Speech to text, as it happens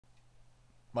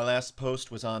My last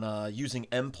post was on using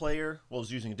Mplayer. Well, I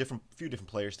was using a few different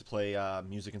players to play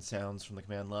music and sounds from the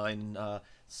command line.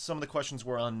 Some of the questions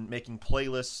were on making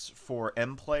playlists for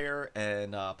Mplayer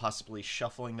and possibly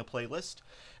shuffling the playlist.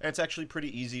 And it's actually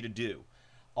pretty easy to do.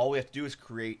 All we have to do is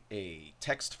create a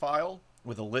text file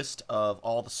with a list of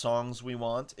all the songs we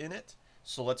want in it.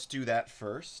 So let's do that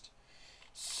first.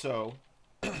 So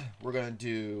we're going to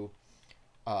do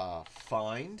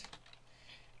find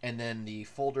and then the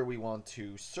folder we want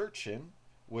to search in,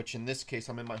 which in this case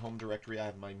I'm in my home directory. I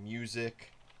have my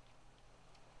music,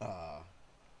 and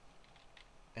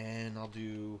I'll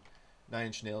do Nine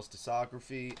Inch Nails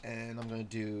discography, and I'm going to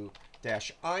do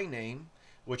 -I name,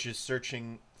 which is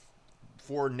searching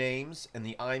for names, and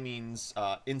the I means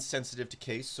insensitive to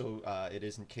case, so it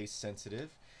isn't case sensitive.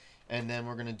 And then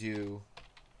we're going to do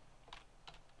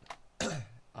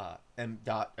m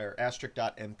dot or asterisk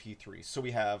dot mp3. So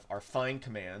we have our find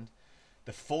command,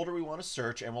 the folder we want to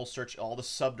search, and we'll search all the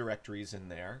subdirectories in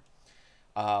there.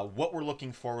 What we're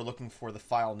looking for the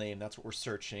file name. That's what we're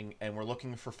searching, and we're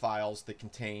looking for files that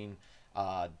contain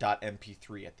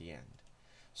 .mp3 at the end.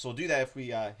 So we'll do that. If we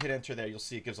hit enter there, you'll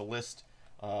see it gives a list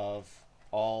of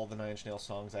all the Nine Inch Nails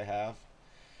songs I have.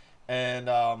 And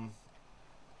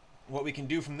what we can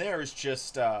do from there is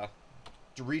just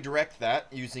to redirect that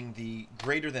using the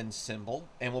greater than symbol,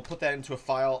 and we'll put that into a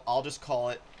file. I'll just call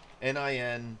it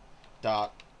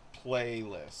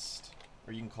nin.playlist,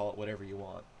 or you can call it whatever you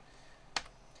want.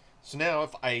 So now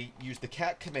if I use the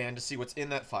cat command to see what's in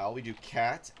that file, we do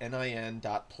cat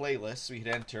nin.playlist, so we hit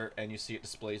enter, and you see it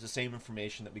displays the same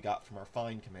information that we got from our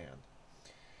find command.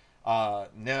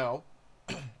 Now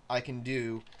I can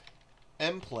do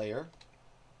mplayer,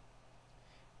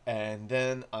 and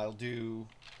then I'll do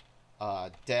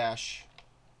dash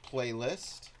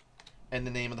playlist and the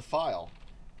name of the file,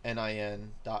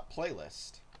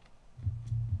 nin.playlist.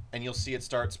 And you'll see it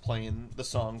starts playing the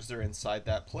songs that are inside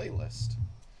that playlist.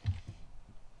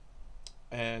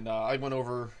 And I'll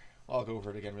go over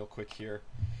it again real quick here.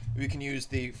 We can use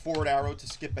the forward arrow to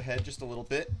skip ahead just a little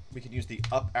bit. We can use the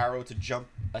up arrow to jump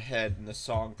ahead in the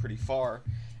song pretty far.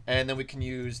 And then we can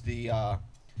use the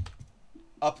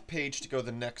up page to go to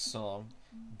the next song.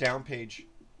 Down page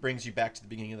brings you back to the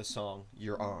beginning of the song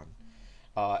you're on.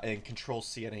 And Control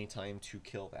C at any time to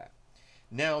kill that.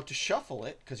 Now to shuffle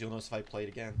it, because you'll notice if I play it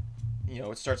again,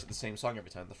 it starts at the same song every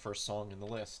time, the first song in the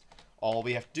list. All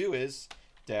we have to do is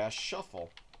 -shuffle.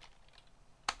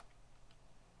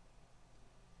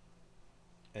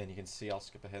 And you can see I'll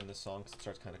skip ahead in this song because it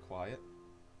starts kind of quiet.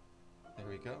 There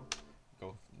we go.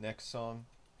 Go next song.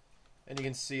 And you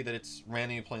can see that it's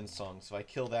randomly playing the song. So if I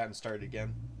kill that and start it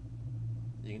again,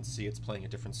 you can see it's playing a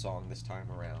different song this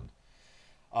time around.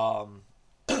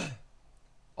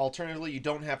 Alternatively, you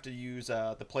don't have to use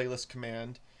the playlist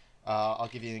command. I'll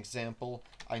give you an example.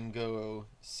 I can go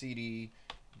cd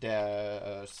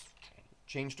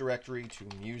change directory to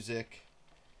music,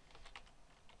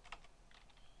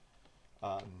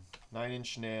 Nine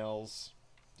Inch Nails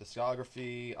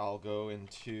discography. I'll go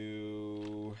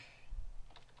into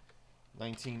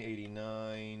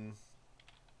 1989,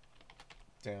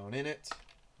 down in it.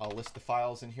 I'll list the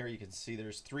files in here. You can see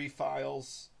there's 3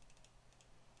 files,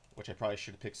 which I probably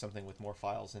should have picked something with more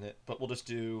files in it, but we'll just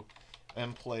do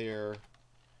mplayer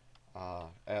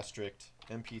asterisk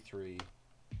mp3,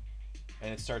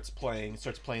 and it starts playing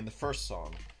the first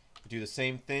song. We do the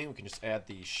same thing. We can just add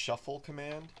the shuffle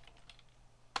command,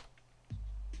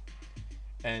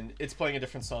 and it's playing a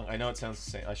different song. I know it sounds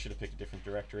the same. I should have picked a different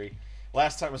directory.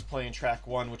 Last time I was playing track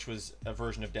 1, which was a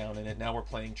version of Down in It. Now we're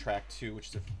playing track 2, which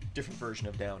is a different version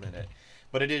of Down in It.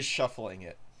 But it is shuffling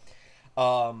it.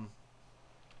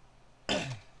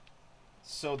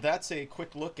 So that's a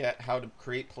quick look at how to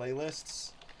create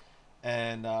playlists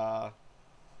and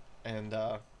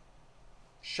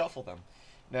shuffle them.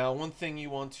 Now, one thing you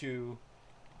want to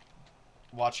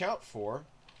watch out for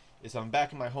is I'm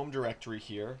back in my home directory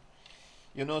here.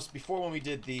 You'll notice before when we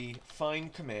did the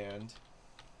find command,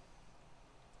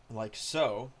 like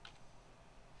so,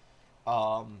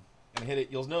 and hit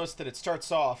it, you'll notice that it starts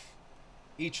off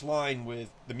each line with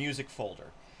the music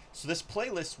folder. So this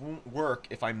playlist won't work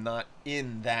if I'm not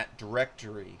in that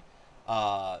directory,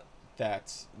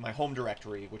 that's my home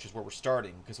directory, which is where we're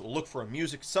starting, because it will look for a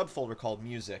music subfolder called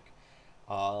music.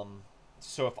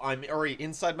 So if I'm already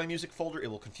inside my music folder,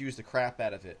 it will confuse the crap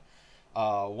out of it.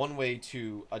 One way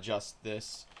to adjust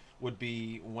this would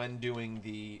be when doing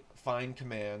the find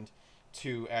command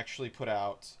to actually put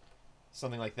out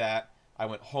something like that. I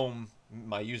went home,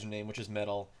 my username, which is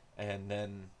metal, and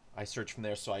then I searched from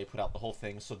there, so I put out the whole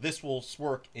thing. So this will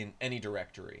work in any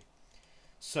directory.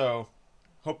 So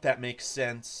hope that makes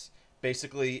sense.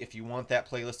 Basically, if you want that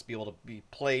playlist to be able to be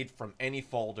played from any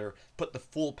folder, put the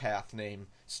full path name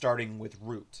starting with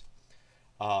root.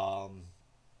 Um,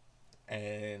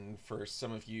 and for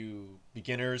some of you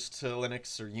beginners to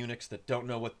Linux or Unix that don't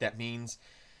know what that means,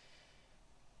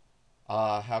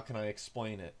 how can I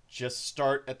explain it? Just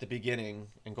start at the beginning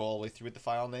and go all the way through with the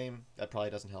file name. That probably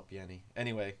doesn't help you any.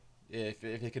 Anyway, if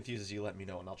it confuses you, let me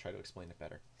know and I'll try to explain it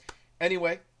better.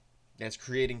 Anyway, that's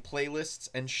creating playlists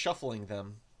and shuffling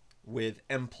them with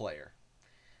Mplayer.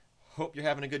 Hope you're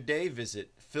having a good day.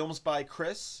 Visit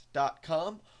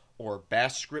filmsbychris.com or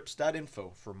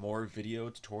bashscripts.info for more video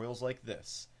tutorials like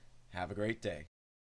this. Have a great day.